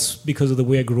if that's because of the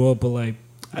way I grew up, but like,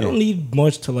 I don't need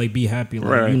much to like be happy.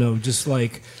 Like, you know, just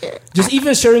like, just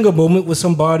even sharing a moment with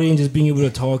somebody and just being able to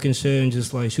talk and shit and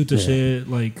just like shoot the shit.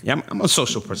 Like, I'm a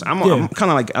social person. I'm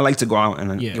kind of like, I like to go out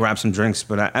and grab some drinks.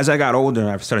 But as I got older,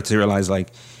 I started to realize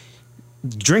like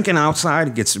drinking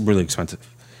outside gets really expensive.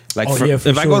 Like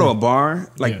if I go to a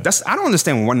bar, like I don't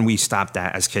understand when we stopped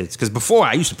that as kids. Because before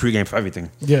I used to pregame for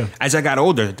everything. Yeah. As I got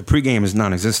older, the pregame is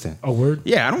non-existent. Oh, word?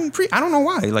 Yeah, I don't know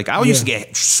why. Like I used to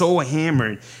get so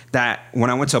hammered that when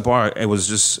I went to a bar, it was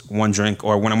just one drink.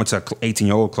 Or when I went to an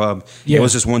 18-year-old club, it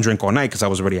was just one drink all night because I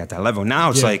was already at that level. Now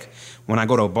it's like when I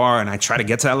go to a bar and I try to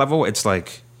get to that level, it's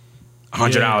like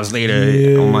 100 hours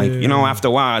later, I'm like, you know, after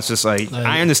a while, it's just like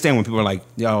I understand when people are like,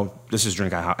 yo, let's just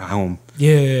drink at home.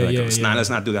 Let's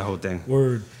not do that whole thing.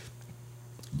 Word.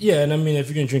 Yeah, and I mean, if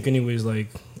you're gonna drink anyways, like,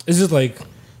 it's just like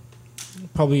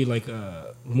probably like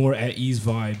a more at ease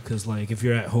vibe because like if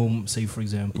you're at home, say for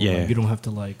example, like, you don't have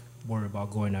to like worry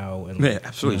about going out and like,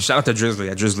 absolutely. You know. Shout out to Drizzly.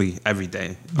 At Drizzly every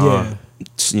day.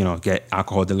 You know, get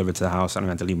alcohol delivered to the house. I don't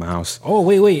have to leave my house. Oh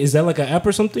wait, is that like an app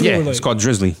or something? Yeah, or like, it's called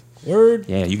Drizzly. Word.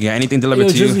 Yeah, you get anything delivered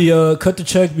to you. Cut the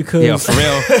check because for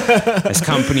real. It's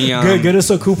company. Get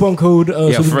us a coupon code. So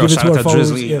we for real. Shout out to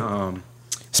Drizzly.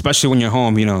 Especially when you're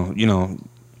home, you don't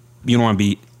want to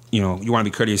be, you want to be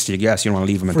courteous to your guests. You don't want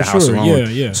to leave them at the house alone.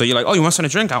 Yeah. So you're like, oh, you want something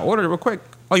to drink? I'll order it real quick.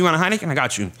 Oh, you want a Heineken? I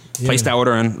got you. Place that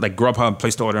order in, like Grubhub.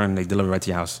 Place the order and they deliver right to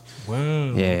your house.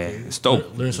 Wow. Yeah, it's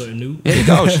dope. Learn something new. There you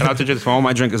go. Shout out to Drizzly for all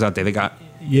my drinkers out there. They got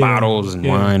bottles and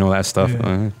wine, all that stuff.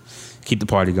 Keep the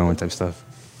party going type stuff.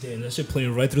 Damn, that shit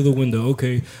playing right through the window.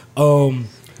 Okay.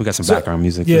 We got some background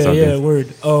music. Yeah,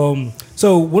 word.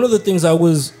 So one of the things I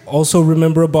was also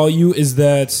remember about you is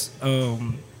that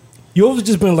you always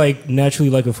just been like naturally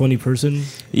like a funny person.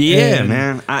 Yeah,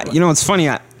 man. It's funny.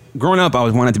 Growing up, I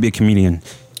always wanted to be a comedian.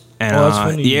 And, that's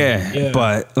funny.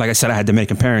 But like I said, I had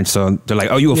Dominican parents, so they're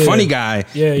like, "Oh, you a funny guy?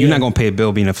 You're not gonna pay a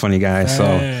bill being a funny guy."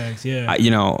 Facts,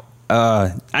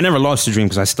 I never lost the dream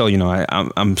because I still,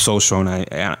 I'm social and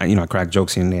I crack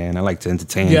jokes in there and I like to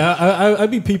entertain. Yeah, I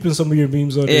be peeping some of your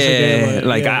memes on this.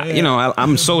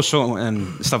 I'm social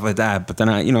and stuff like that. But then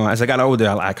as I got older,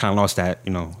 I kind of lost that,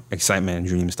 excitement and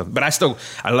dream and stuff. But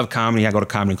I love comedy. I go to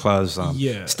comedy clubs.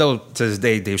 Still to this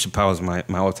day, Dave Chappelle is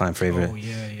my all-time favorite. Oh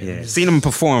yeah. Seeing him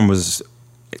perform was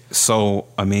so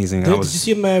amazing. Did you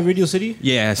see him at Radio City?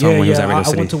 Yeah, I saw him when he was at Radio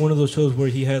City. I went to one of those shows where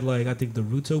he had I think the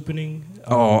Roots opening.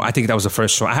 I think that was the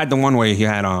first show. I had the one where he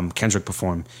had Kendrick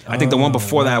perform. I think the one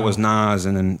before that was Nas,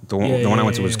 and then the one I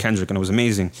went to was Kendrick, and it was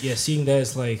amazing. Yeah, seeing that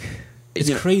is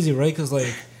it's crazy, right? Because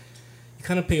you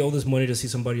kind of pay all this money to see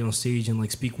somebody on stage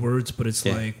and speak words, but it's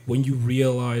when you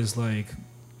realize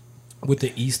with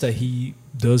the ease that he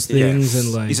does things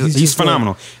and he's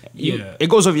phenomenal. It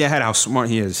goes over your head how smart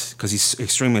he is because he's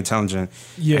extremely intelligent.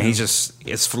 Yeah, and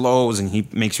it flows and he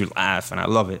makes you laugh, and I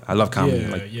love it. I love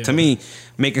comedy. To me,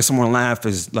 making someone laugh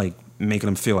is making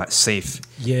them feel safe.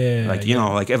 Yeah,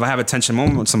 if I have a tension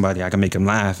moment with somebody, I can make them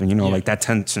laugh, and that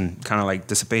tension kind of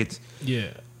dissipates. Yeah.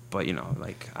 But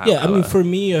I mean, for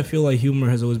me, I feel like humor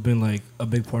has always been a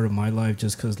big part of my life,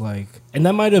 just because and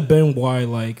that might have been why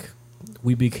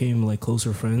we became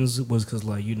closer friends was because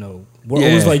we're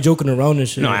always joking around and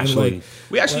shit. No, absolutely.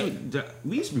 And,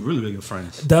 we used to be really, really good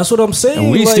friends. That's what I'm saying.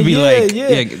 And we used to be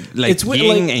it's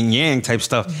yin and yang type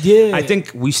stuff. Yeah. I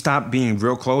think we stopped being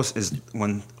real close is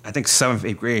when I think 7th,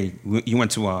 8th grade. You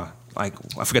went to I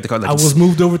forget the call. I was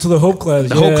moved over to the Hope class.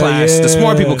 The Hope class, the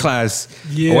smart people class,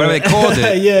 or whatever they called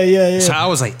it. Yeah. So I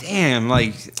was like, damn, wow,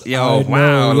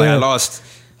 I lost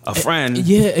a friend.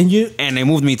 And they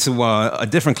moved me to a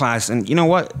different class, and you know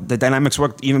what? The dynamics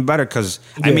worked even better because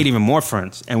I made even more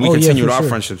friends, and we continued our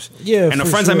friendships. Yeah, and the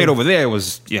friends I made over there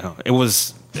was, it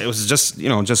was just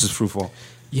just as fruitful.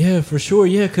 Yeah, for sure.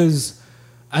 Yeah, because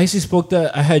I actually spoke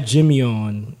that I had Jimmy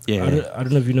on. Yeah, I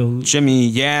don't know if you know who. Jimmy.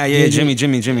 Yeah, Jimmy.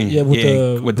 Yeah,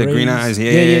 with the green eyes.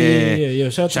 Yeah.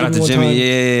 Shout out to Jimmy.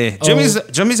 Yeah.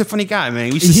 Jimmy's a funny guy,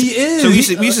 man. He is. So we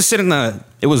used to sit in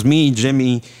it was me,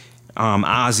 Jimmy,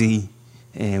 Ozzy,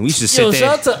 and we used to sit there.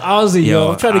 Shout out to Ozzy,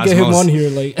 yo. I'm trying to get him on here.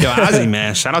 Ozzy,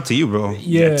 man. Shout out to you, bro.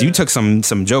 Yeah. You took some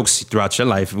jokes throughout your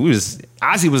life.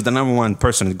 Ozzy was the number one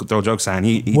person to throw jokes at, and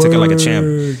he took it like a champ.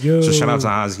 Yo. So shout out to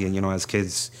Ozzy and as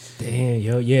kids. Damn,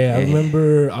 I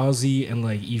remember Ozzy and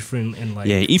Ephraim and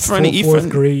Ephraim, fourth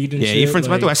grade and shit. Ephraim's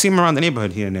my dude. I see him around the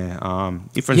neighborhood here and there.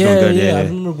 Ephraim's doing good. Yeah, I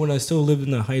remember when I still lived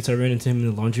in the Heights, I ran into him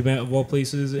in the laundromat of all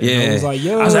places. And I was like,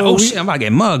 yo. I was like, oh shit, I'm about to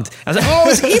get mugged. I was like, oh,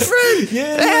 it's Ephraim.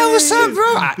 Hey, what's up, bro?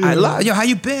 I love how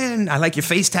you been? I like your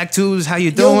face tattoos. How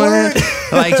you doing?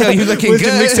 You looking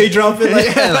good. Mixtape dropping.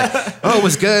 Oh,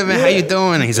 what's good, man? How you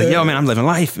doing? And he's like, yo, man, I'm living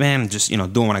life, man. Just,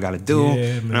 doing what I got to do.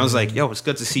 And I was like, yo, it's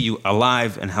good to see you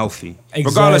alive and healthy.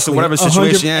 Regardless of whatever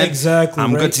situation you're in. Exactly.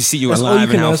 I'm good to see you alive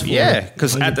and healthy. Yeah.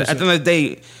 Because at the end of the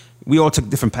day, we all took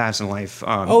different paths in life.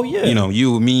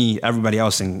 You, me, everybody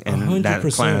else in that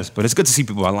class. But it's good to see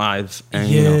people alive. And,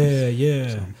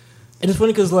 So. And it's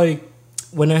funny because, like,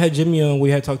 when I had Jimmy on,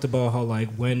 we had talked about how, like,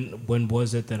 when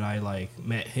was it that I, like,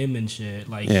 met him and shit.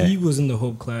 Like, he was in the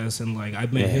Hope class, and, like, I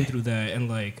met him through that. And,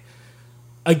 like,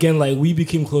 again, like, we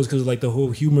became close because, like, the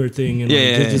whole humor thing and,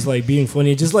 just, like, being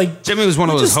funny. Just, like, Jimmy was one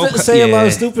of those say a lot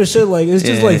of stupid shit. Like, it's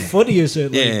just, like, funny as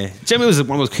shit. Like, Jimmy was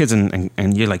one of those kids,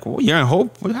 and you're like, well, you're in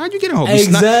Hope? How'd you get in Hope?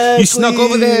 Exactly. You snuck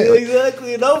over there?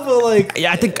 Exactly. And I feel like...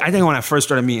 Yeah, I think when I first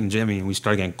started meeting Jimmy and we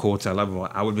started getting cool to that level,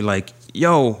 I would be like,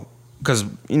 yo... Because,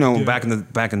 back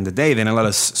in the day, they didn't let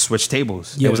us switch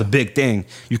tables. It was a big thing.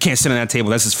 You can't sit on that table.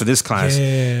 That's just for this class.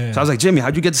 Yeah. So I was like, Jimmy,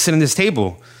 how'd you get to sit on this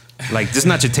table? Like, this is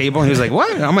not your table. And he was like,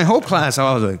 what? I'm in Hope class. So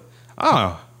I was like,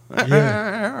 oh, all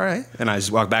right. And I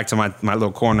just walked back to my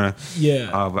little corner of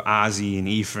Ozzy and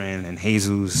Ephraim and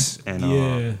Jesus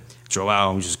and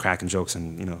Joel. We just cracking jokes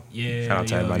and, shout out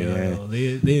to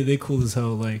everybody. They cool as hell.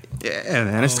 Like, yeah,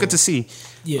 man. It's good to see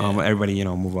everybody,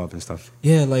 move up and stuff.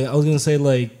 Yeah, like, I was going to say,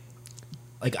 like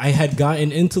I had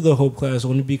gotten into the Hope class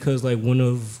only because, like, one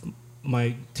of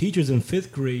my teachers in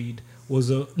 5th grade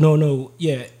was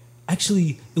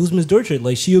actually, it was Miss Dorchard.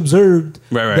 Like, she observed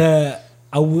that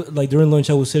I would, like, during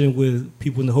lunch I was sitting with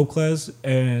people in the Hope class,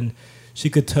 and she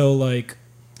could tell, like,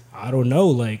 I don't know,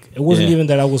 like, it wasn't even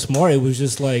that I was smart. It was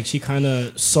just, like, she kind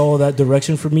of saw that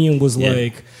direction for me and was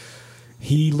like,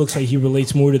 he looks like he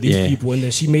relates more to these people. And then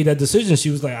she made that decision.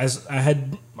 She was like,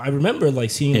 I remember,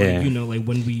 like, seeing, like, like,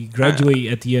 when we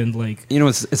graduate at the end, like...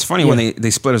 it's funny when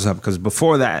they split us up, because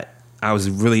before that, I was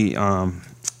really,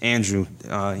 Andrew,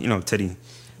 Titty,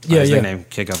 his name,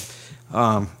 Kick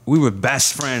Up. We were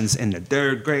best friends in the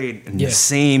 3rd grade, and the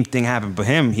same thing happened. But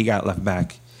he got left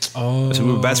back. Oh. So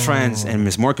we were best friends, and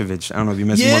Miss Morkovich, I don't know if you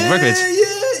missed Miss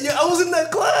Morkovich. Yeah, I was in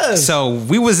that class. So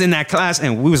we was in that class,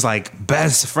 and we was, like,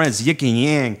 best friends, yin and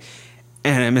yang.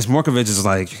 And Miss Morkovich is,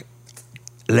 like,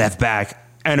 left back.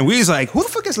 And we was like, who the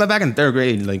fuck is left back in 3rd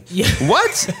grade? Like,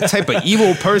 what type of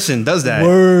evil person does that?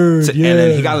 Word, And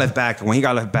then he got left back. When he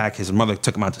got left back, his mother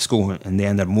took him out to school, and they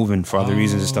ended up moving for other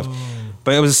reasons and stuff.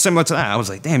 But it was similar to that. I was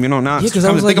like, damn, now because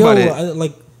I was like,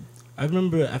 I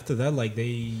remember after that, like,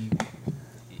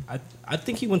 I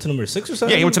think he went to number 6 or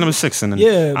something. Yeah, he went to number 6, and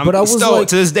then but I was still, like,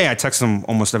 to this day, I text him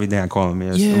almost every day. I call him.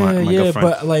 My girlfriend.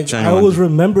 But, like, I always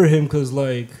remember him because,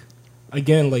 like,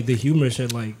 again, like, the humor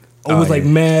shit, like, always like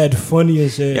mad funny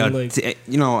and shit.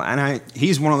 And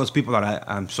he's one of those people that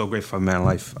I'm so grateful for, man, in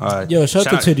life. Shout out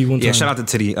to Titty one time. Yeah, shout out to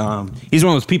Titty. He's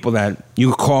one of those people that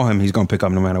you call him, he's gonna pick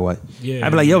up no matter what. Yeah,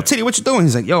 I'd be like, yo, Titty, what you doing?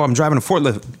 He's like, yo, I'm driving a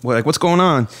forklift. Like, what's going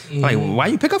on? Like, why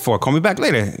you pick up for? Call me back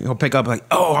later. He'll pick up like,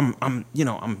 oh, I'm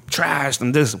trashed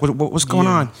and this. What's going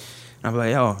on? And I'd be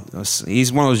like, yo,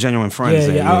 he's one of those genuine friends.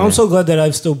 I'm so glad that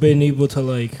I've still been able to,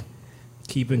 like,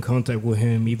 keep in contact with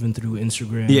him even through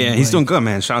Instagram. Yeah, he's doing good,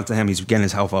 man. Shout out to him. He's getting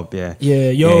his health up. He's a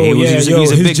his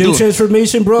big gym dude.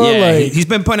 Transformation, bro. Yeah, like, he's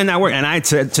been putting in that work, and I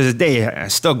to this day I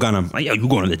still gun him. Like, yo, you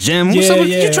going to the gym? What's up?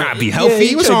 You trying to be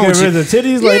healthy? What's wrong with you? The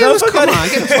titties, come on,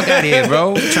 get the fuck out of here,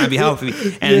 bro. Trying to be healthy.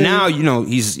 And now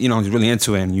he's he's really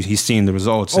into it, and he's seeing the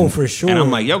results. Oh, for sure. And I'm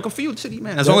like, yo, good for you, Titty,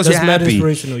 man. As long as you're happy.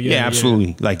 Inspirational. Yeah,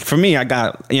 absolutely. Like for me,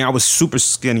 I was super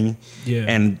skinny. Yeah.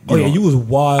 And you was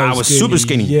wild. I was super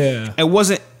skinny. Yeah.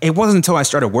 It wasn't until I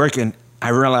started working I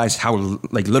realized how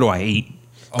like little I ate.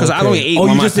 Because I only ate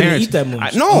when my parents. Didn't eat that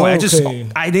much.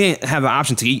 I didn't have an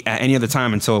option to eat at any other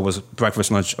time until it was breakfast,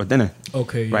 lunch, or dinner.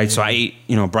 Okay. Right. So I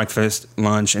ate breakfast,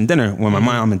 lunch, and dinner when my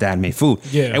mom and dad made food.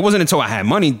 Yeah. It wasn't until I had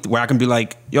money where I can be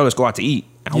like, yo, let's go out to eat.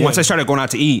 And once I started going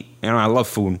out to eat, I love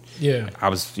food. Yeah. I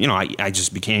was, I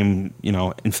just became,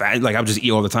 in fact, like I would just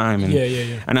eat all the time. And,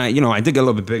 And I did get a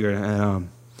little bit bigger. And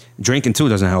drinking too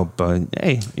doesn't help. But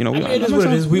hey, it is what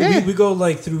it is. We go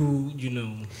like through,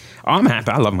 Oh, I'm happy.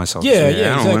 I love myself. Yeah,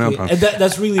 exactly. And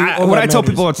that's really what I tell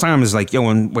people all the time is like, yo,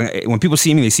 when people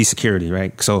see me, they see security,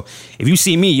 right? So if you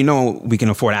see me, we can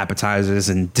afford appetizers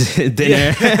and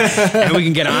dinner, and we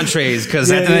can get entrees.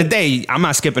 Because at the end of the day, I'm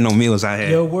not skipping no meals out here.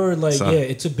 Yo, word, like,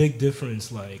 it's a big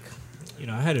difference. Like,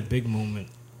 I had a big moment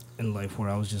in life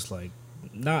where I was just like,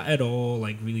 not at all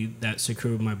like really that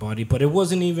secure with my body, but it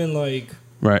wasn't even like,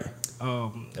 right.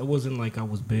 It wasn't like I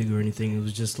was big or anything. It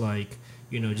was just like,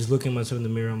 just looking at myself in the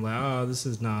mirror, I'm like, this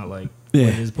is not like what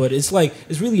it is. But it's like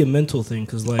it's really a mental thing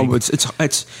because like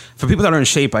it's for people that are in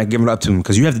shape. I give it up to them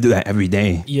because you have to do that every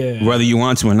day, whether you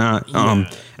want to or not. And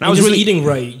I was really eating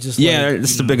right. Just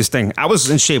that's the biggest thing. I was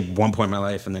in shape at one point in my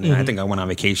life, and then I think I went on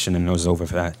vacation and it was over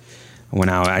for that.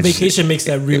 Vacation makes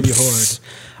that really hard.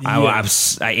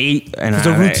 I ate and it's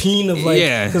a routine of like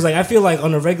because like I feel like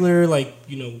on a regular like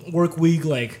work week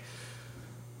like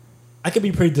I could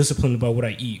be pretty disciplined about what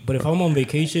I eat, but if I'm on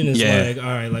vacation it's like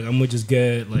all right, like I'm gonna just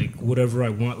get like whatever I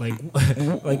want, like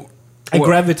I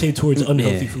gravitate towards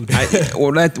unhealthy food.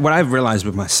 What I've realized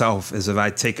with myself is if I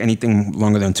take anything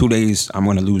longer than 2 days, I'm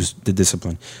gonna lose the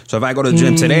discipline. So if I go to the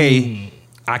gym today,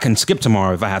 I can skip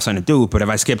tomorrow if I have something to do, but if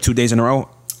I skip 2 days in a row,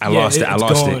 I lost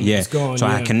it. Yeah. So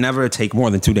I can never take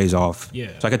more than 2 days off. Yeah.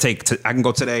 So I can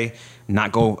go today,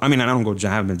 not go. I mean, I don't go.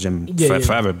 I haven't been gym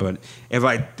forever, but if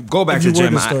I go back to the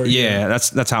gym,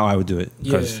 that's how I would do it.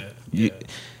 Because you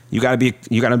gotta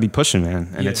be pushing, man,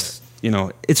 and it's.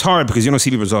 It's hard because you don't see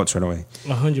the results right away.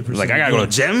 100%. Like I gotta go to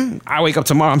the gym. I wake up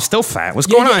tomorrow. I'm still fat. What's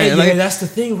going on? Yeah, that's the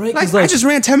thing, right? Like, I just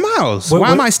ran 10 miles.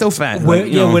 Why am I still fat?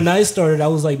 When I started, I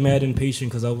was like mad impatient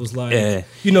because I was like,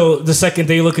 the second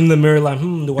day looking in the mirror, like,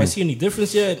 do I see any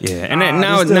difference yet? Yeah, and then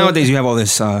nowadays you have all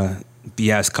this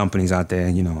BS companies out there,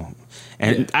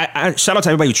 And I shout out to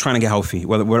everybody who's trying to get healthy,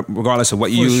 regardless of what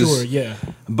you use. For sure, yeah.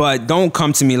 But don't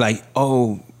come to me like,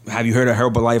 oh. Have you heard of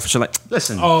Herbalife? Shit, like,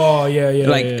 listen. Oh yeah.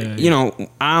 Like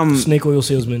I'm snake oil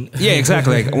salesman. Yeah,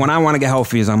 exactly. Like when I want to get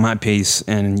healthy is on my pace,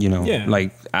 and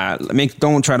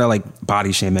don't try to like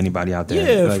body shame anybody out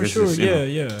there. Yeah, like, for sure.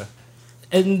 Yeah.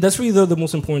 And that's really the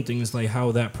most important thing is like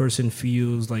how that person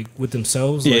feels like with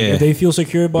themselves. Like if they feel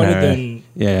secure about it, then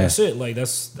that's it. Like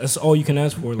that's all you can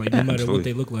ask for. Like no matter what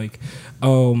they look like.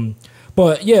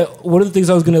 But yeah, one of the things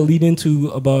I was gonna lead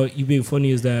into about you being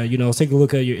funny is that I was taking a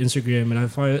look at your Instagram and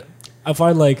I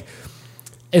find like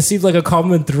it seems like a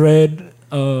common thread.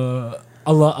 A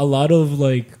lot of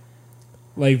like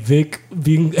Vic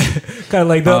being kind of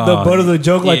like the butt of the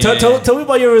joke. Like tell me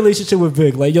about your relationship with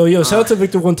Vic. Like yo, shout out to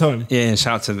Victor one time. Yeah,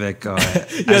 shout out to Vic.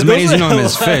 As many as you know him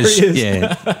as Fish.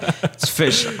 Yeah, it's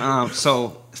Fish.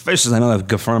 So Fish is another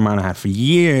good friend of mine I had for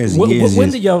years. When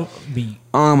did y'all meet?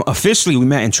 Officially, we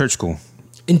met in church school.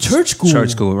 In church school? Church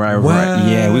school, right.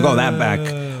 Yeah, we go that back.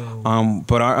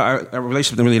 But our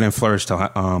relationship really didn't flourish till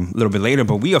a little bit later.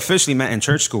 But we officially met in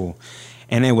church school.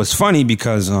 And it was funny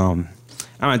because, I don't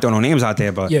want to throw no names out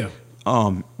there, but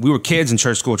we were kids in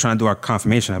church school trying to do our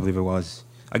confirmation, I believe it was.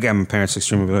 Again, my parents are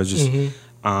extremely religious.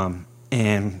 Mm-hmm.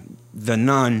 And the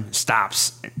nun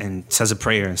stops and says a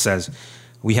prayer and says,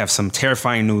 we have some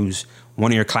terrifying news.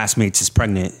 One of your classmates is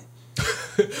pregnant.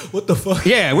 What the fuck?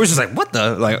 Yeah, we're just like, what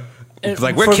the? Like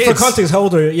we're kids. For context, how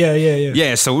old are you? Yeah.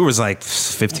 Yeah, so we was like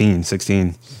 15,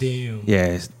 16. Damn.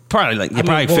 Yeah, probably 15.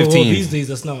 Well, these days,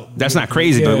 that's not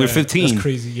crazy, but we're 15. That's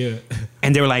crazy, yeah.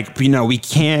 And they were like, we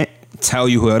can't tell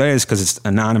you who it is because it's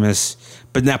anonymous.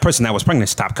 But that person that was pregnant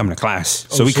stopped coming to class.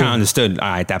 So we kind of understood, all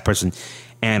right, that person.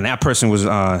 And that person was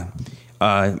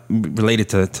related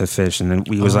to Fish, and then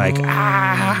we was like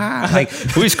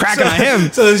we was cracking on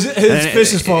him. So it's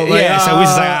Fish's fault. Like, so we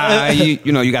was like,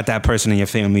 you got that person in your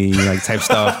family, like type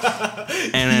stuff.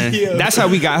 And then that's how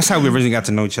we originally got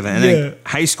to know each other. And then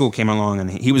high school came along,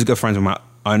 and he was good friends with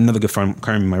another good friend,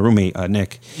 currently my roommate,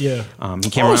 Nick. Yeah. He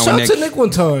came around with Nick. Shout out to Nick one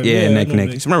time. Yeah,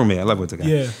 Nick. He's my roommate. I love with the guy.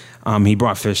 Yeah. He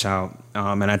brought Fish out,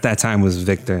 and at that time was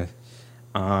Victor,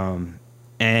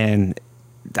 and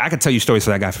I could tell you stories for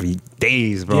that guy for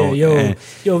days, bro. Yeah,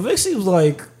 Vic seems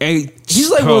like he's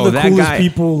like one of the coolest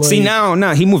people. Like, see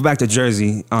now he moved back to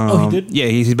Jersey. He did? Yeah,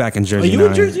 he's back in Jersey. Are you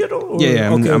in Jersey at all?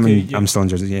 Yeah, I'm still in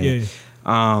Jersey. Yeah.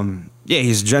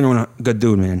 He's a genuine good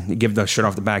dude, man. He'd give the shirt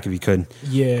off the back if he could.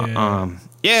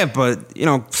 Yeah. But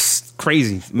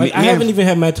crazy. Like I haven't even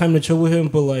had my time to chill with him,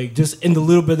 but like just in the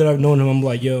little bit that I've known him, I'm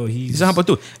like, yo, he's a humble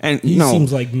dude, and he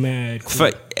seems like mad cool.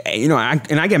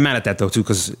 I get mad at that though too,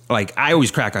 because like I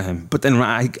always crack on him, but then when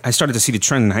I started to see the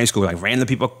trend in high school, like random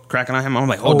people cracking on him. I'm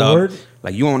like, hold up, word?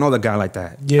 Like you don't know the guy like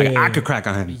that. Yeah, like, I could crack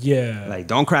on him. Yeah, like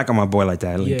don't crack on my boy like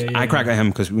that. Like, I crack on him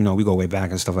because we go way back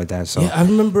and stuff like that. So I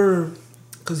remember.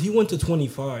 Because he went to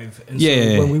 25, and so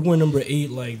when we were number 8,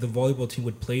 like the volleyball team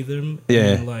would play them.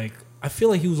 And like I feel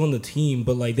like he was on the team,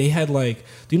 but like they had like,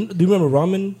 do you remember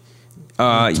Ramen?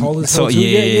 tall as hell too.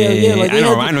 Yeah. Like,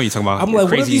 I know you're talking about. I'm like,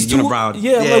 crazy unibrow.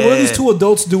 Like, what are these two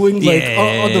adults doing on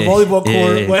the volleyball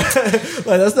court?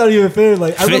 Like, that's not even fair.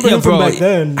 Like, I remember him from back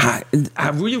then. I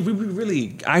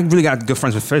really got good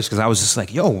friends with Fish because I was just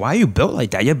like, yo, why are you built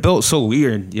like that? You're built so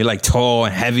weird. You're like tall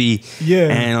and heavy. Yeah.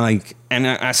 And like,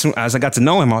 as I got to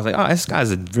know him, I was like, oh, this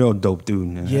guy's a real dope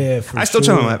dude. Yeah, for I still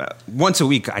tell him once a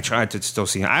week. I try to still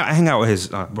see him. I hang out with his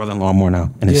brother-in-law more now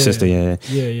and his sister. Yeah.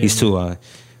 He's too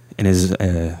in his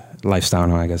lifestyle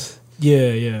now, I guess.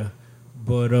 Yeah.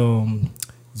 But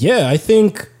I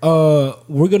think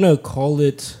we're gonna call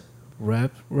it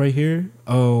wrap right here.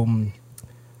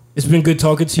 It's been good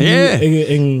talking to you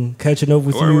and catching up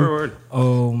with you. Word.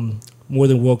 More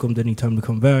than welcome anytime to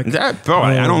come back. Bro,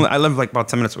 I live like about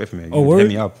 10 minutes away from you. You hit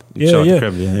me up.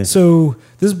 Yeah. So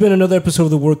this has been another episode of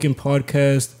the Working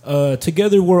Podcast.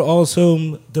 Together we're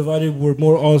awesome. Divided we're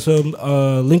more awesome.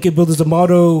 Link it build is the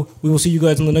motto. We will see you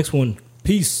guys on the next one.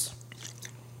 Peace.